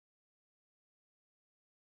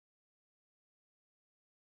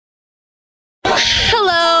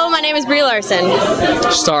is Brie Larson.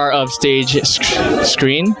 Star of stage,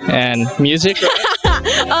 screen, and music.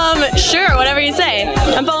 Sure, whatever you say.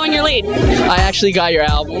 I'm following your lead. I actually got your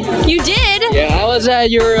album. You did? Yeah, I was at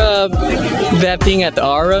your that thing at the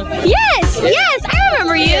Aura. Yes, yes, I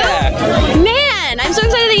remember you. Yeah. Man, I'm so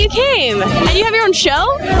excited that you came. And you have your own show?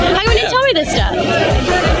 How come you didn't tell me this stuff?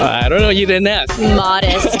 I don't know, you didn't ask.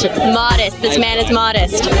 Modest, modest. This man is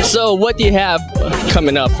modest. So what do you have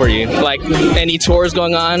coming up for you? Like any tours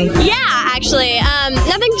going on? Yeah, actually.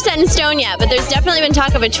 Nothing set in stone yet, but there's definitely been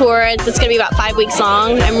talk of a tour. It's going to be about 5 weeks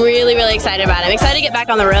long. I'm really, really excited about it. I'm excited to get back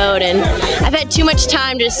on the road, and I've had too much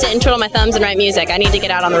time to just sit and twiddle my thumbs and write music. I need to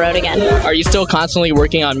get out on the road again. Are you still constantly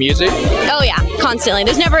working on music? Oh yeah, constantly.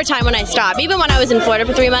 There's never a time when I stop. Even when I was in Florida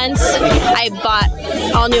for 3 months, I bought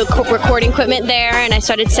all new recording equipment there, and I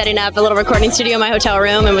started setting up a little recording studio in my hotel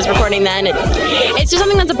room and was recording then. It's just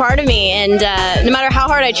something that's a part of me, and no matter how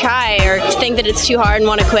hard I try or think that it's too hard and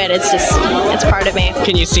want to quit, it's part of me.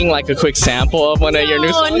 Can you sing like a quick sample of one of your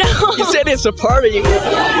new songs? No. You said it's a part of you.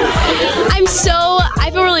 I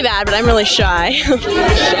feel really bad, but I'm really shy.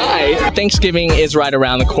 Shy? Thanksgiving is right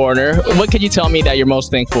around the corner. What could you tell me that you're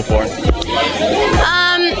most thankful for?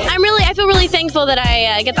 I feel really thankful that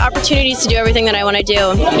I get the opportunities to do everything that I want to do.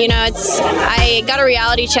 You know, I got a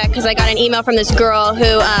reality check because I got an email from this girl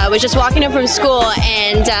who was just walking home from school,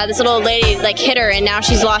 and this little old lady like hit her, and now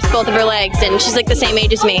she's lost both of her legs, and she's like the same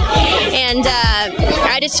age as me. And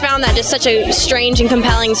I just found that just such a strange and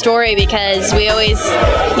compelling story, because we always,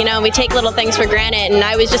 you know, we take little things for granted, and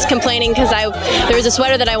I was just complaining because there was a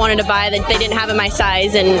sweater that I wanted to buy that they didn't have in my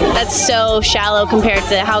size, and that's so shallow compared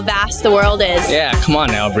to how vast the world is. Yeah, come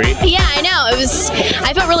on now, Brie. Yeah, I know.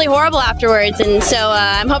 I felt really horrible afterwards, and so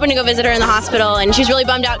I'm hoping to go visit her in the hospital, and she was really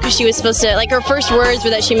bummed out because she was supposed to, like, her first words were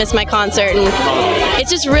that she missed my concert, and it's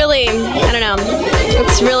just really, I don't know,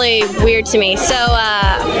 it's really weird to me. So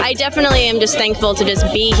I definitely am just thankful to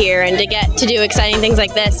just be here and to get to do exciting things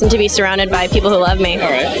like this and to be surrounded by people who love me. All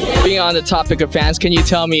right. Being on the topic of fans, can you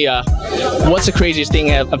tell me what's the craziest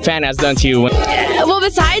thing a fan has done to you? Well,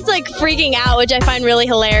 besides like freaking out, which I find really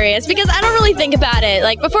hilarious, because I don't really think about it.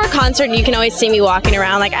 Like before a concert, you can always see me walking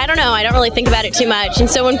around. Like, I don't know, I don't really think about it too much. And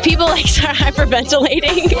so when people like start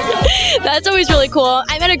hyperventilating, that's always really cool.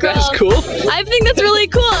 I met a girl. That's cool. I think that's really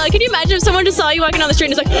cool. Can you imagine if someone just saw you walking down the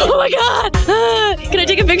street and is like, oh my God, can I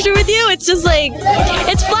take a picture with you? It's just like,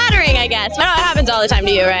 it's flattering, I guess. But it happens all the time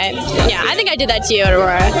to you, right? Yeah, I think I did that to you at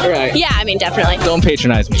Aurora. Right. Yeah, I mean, definitely. Don't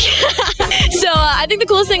patronize me. So I think the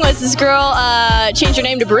coolest thing was this girl changed her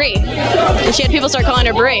name to Brie, and she had people start calling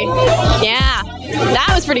her Brie. Yeah,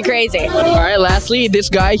 that was pretty crazy. All right, lastly, this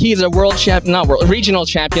guy, he's a regional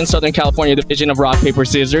champion, Southern California division of rock, paper,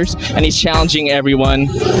 scissors, and he's challenging everyone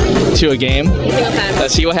to a game. Okay.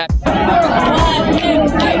 Let's see what happens.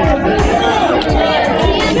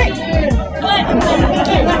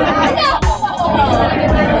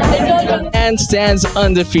 And stands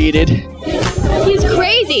undefeated. He's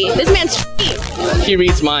crazy. This man's free. He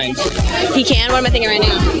reads minds. He can? What am I thinking right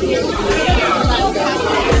now?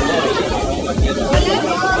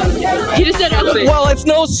 He just said, well, it's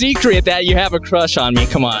no secret that you have a crush on me.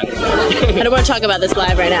 Come on. I don't want to talk about this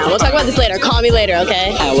live right now. We'll talk about this later. Call me later,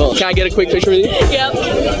 okay? I will. Can I get a quick picture with you? Yep.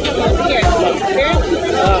 Here.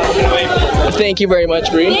 Thank you very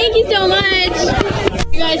much, Brie. Thank you so much.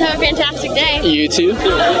 You guys have a fantastic day. You too.